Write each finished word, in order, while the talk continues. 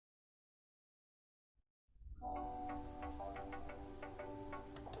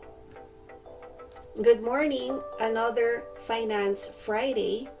Good morning, another Finance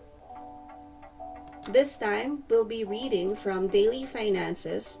Friday. This time, we'll be reading from Daily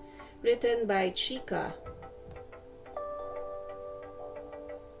Finances, written by Chika.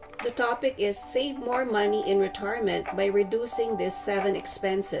 The topic is Save More Money in Retirement by Reducing These 7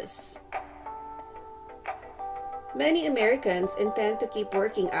 Expenses. Many Americans intend to keep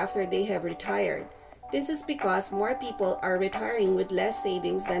working after they have retired. This is because more people are retiring with less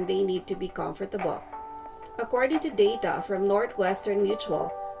savings than they need to be comfortable. According to data from Northwestern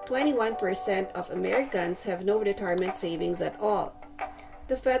Mutual, 21% of Americans have no retirement savings at all.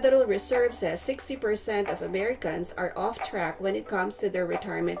 The Federal Reserve says 60% of Americans are off track when it comes to their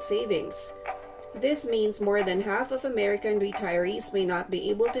retirement savings. This means more than half of American retirees may not be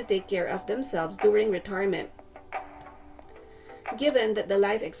able to take care of themselves during retirement. Given that the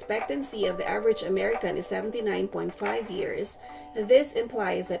life expectancy of the average American is 79.5 years, this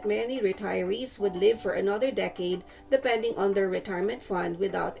implies that many retirees would live for another decade depending on their retirement fund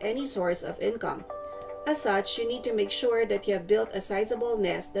without any source of income. As such, you need to make sure that you have built a sizable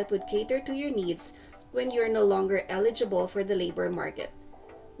nest that would cater to your needs when you are no longer eligible for the labor market.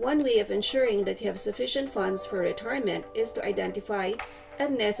 One way of ensuring that you have sufficient funds for retirement is to identify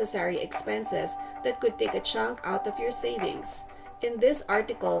unnecessary expenses that could take a chunk out of your savings. In this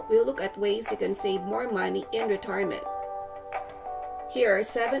article, we'll look at ways you can save more money in retirement. Here are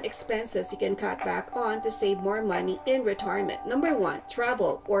 7 expenses you can cut back on to save more money in retirement. Number 1,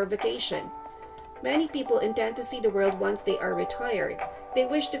 travel or vacation. Many people intend to see the world once they are retired. They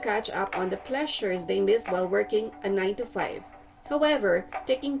wish to catch up on the pleasures they missed while working a 9 to 5. However,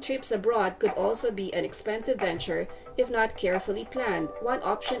 taking trips abroad could also be an expensive venture if not carefully planned. One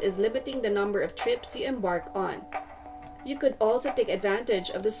option is limiting the number of trips you embark on. You could also take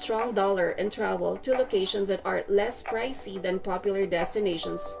advantage of the strong dollar and travel to locations that are less pricey than popular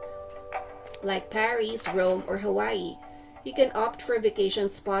destinations like Paris, Rome, or Hawaii. You can opt for vacation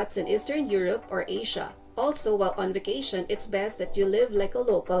spots in Eastern Europe or Asia. Also, while on vacation, it's best that you live like a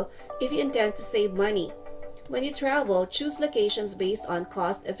local if you intend to save money. When you travel, choose locations based on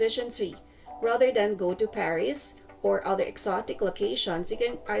cost efficiency. Rather than go to Paris or other exotic locations, you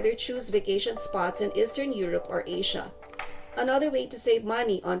can either choose vacation spots in Eastern Europe or Asia. Another way to save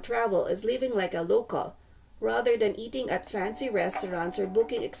money on travel is living like a local. Rather than eating at fancy restaurants or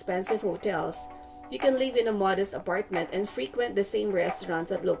booking expensive hotels, you can live in a modest apartment and frequent the same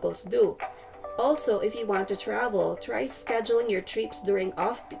restaurants that locals do. Also, if you want to travel, try scheduling your trips during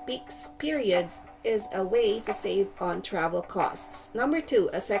off-peak periods is a way to save on travel costs. Number 2,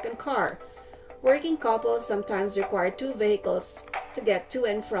 a second car. Working couples sometimes require 2 vehicles to get to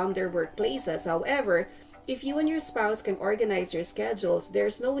and from their workplaces. However, if you and your spouse can organize your schedules,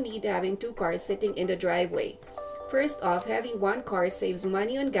 there's no need having 2 cars sitting in the driveway. First off, having 1 car saves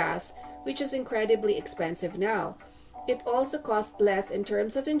money on gas, which is incredibly expensive now. It also costs less in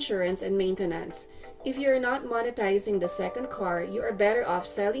terms of insurance and maintenance. If you're not monetizing the second car, you are better off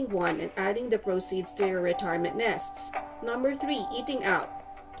selling one and adding the proceeds to your retirement nests. Number 3, eating out.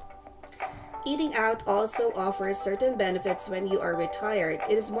 Eating out also offers certain benefits when you are retired.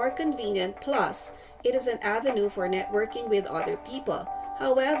 It is more convenient, plus it is an avenue for networking with other people.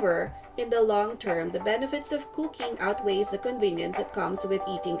 However, in the long term, the benefits of cooking outweighs the convenience that comes with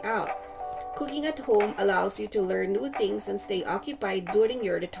eating out. Cooking at home allows you to learn new things and stay occupied during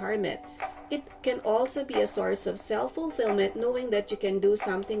your retirement. It can also be a source of self-fulfillment knowing that you can do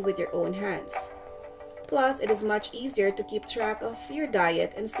something with your own hands. Plus, it is much easier to keep track of your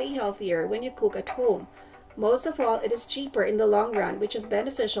diet and stay healthier when you cook at home. Most of all, it is cheaper in the long run, which is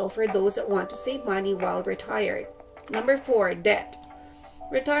beneficial for those that want to save money while retired. Number 4, debt.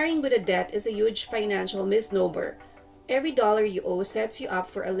 Retiring with a debt is a huge financial misnomer. Every dollar you owe sets you up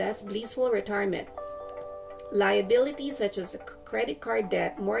for a less blissful retirement. Liabilities such as credit card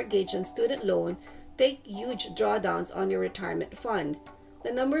debt, mortgage, and student loan take huge drawdowns on your retirement fund.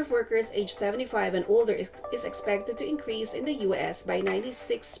 The number of workers aged 75 and older is expected to increase in the U.S. by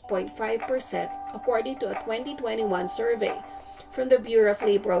 96.5% according to a 2021 survey from the Bureau of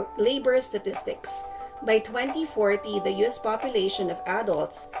Labor Statistics. By 2040, the U.S. population of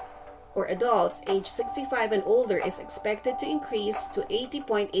adults aged 65 and older is expected to increase to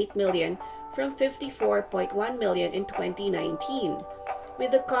 80.8 million from 54.1 million in 2019.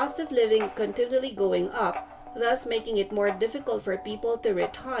 With the cost of living continually going up, thus making it more difficult for people to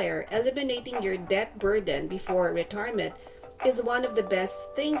retire, eliminating your debt burden before retirement is one of the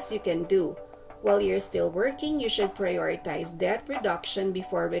best things you can do. While you're still working, you should prioritize debt reduction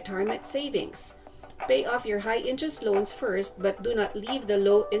before retirement savings. Pay off your high-interest loans first, but do not leave the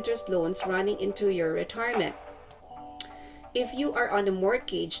low-interest loans running into your retirement. If you are on a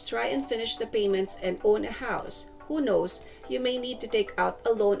mortgage, try and finish the payments and own a house. Who knows, you may need to take out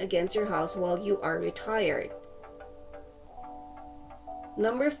a loan against your house while you are retired.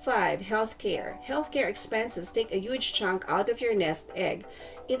 Number 5, healthcare. Healthcare expenses take a huge chunk out of your nest egg.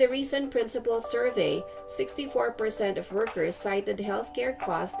 In a recent Principal survey, 64% of workers cited healthcare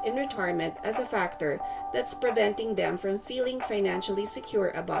costs in retirement as a factor that's preventing them from feeling financially secure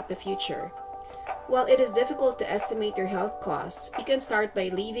about the future. While it is difficult to estimate your health costs, you can start by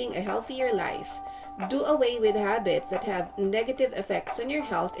living a healthier life. Do away with habits that have negative effects on your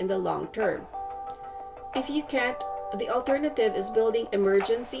health in the long term. If you can't, the alternative is building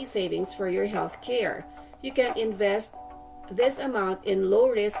emergency savings for your health care. You can invest this amount in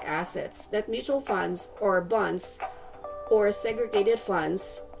low-risk assets, like mutual funds or bonds or segregated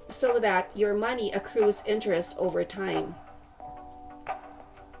funds, so that your money accrues interest over time.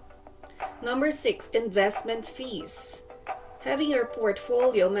 Number 6, investment fees. Having your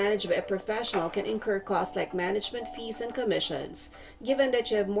portfolio managed by a professional can incur costs like management fees and commissions. Given that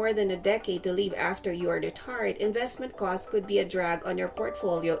you have more than a decade to live after you are retired, investment costs could be a drag on your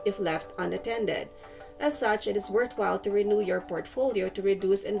portfolio if left unattended. As such, it is worthwhile to renew your portfolio to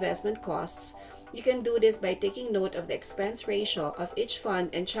reduce investment costs. You can do this by taking note of the expense ratio of each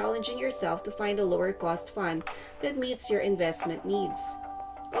fund and challenging yourself to find a lower cost fund that meets your investment needs.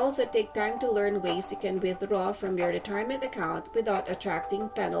 Also, take time to learn ways you can withdraw from your retirement account without attracting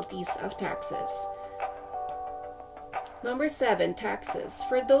penalties of taxes. Number 7, taxes.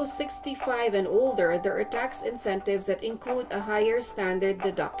 For those 65 and older, there are tax incentives that include a higher standard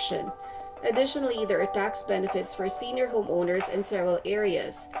deduction. Additionally, there are tax benefits for senior homeowners in several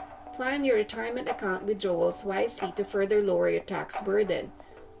areas. Plan your retirement account withdrawals wisely to further lower your tax burden.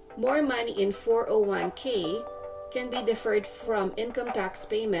 More money in 401k can be deferred from income tax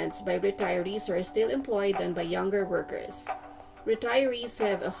payments by retirees who are still employed than by younger workers. Retirees who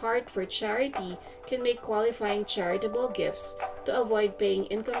have a heart for charity can make qualifying charitable gifts to avoid paying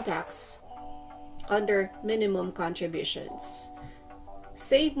income tax under minimum contributions.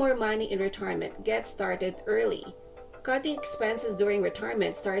 Save more money in retirement. Get started early. Cutting expenses during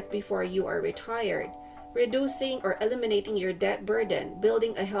retirement starts before you are retired. Reducing or eliminating your debt burden,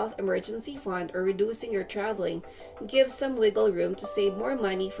 building a health emergency fund, or reducing your traveling gives some wiggle room to save more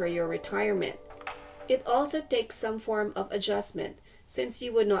money for your retirement. It also takes some form of adjustment. Since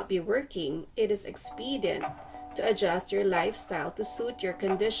you would not be working, it is expedient to adjust your lifestyle to suit your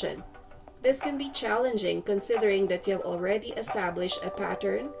condition. This can be challenging considering that you have already established a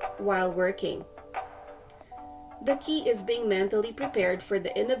pattern while working. The key is being mentally prepared for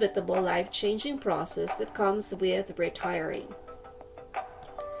the inevitable life-changing process that comes with retiring.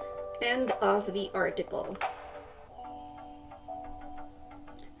 End of the article.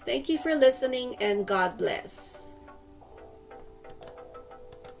 Thank you for listening and God bless.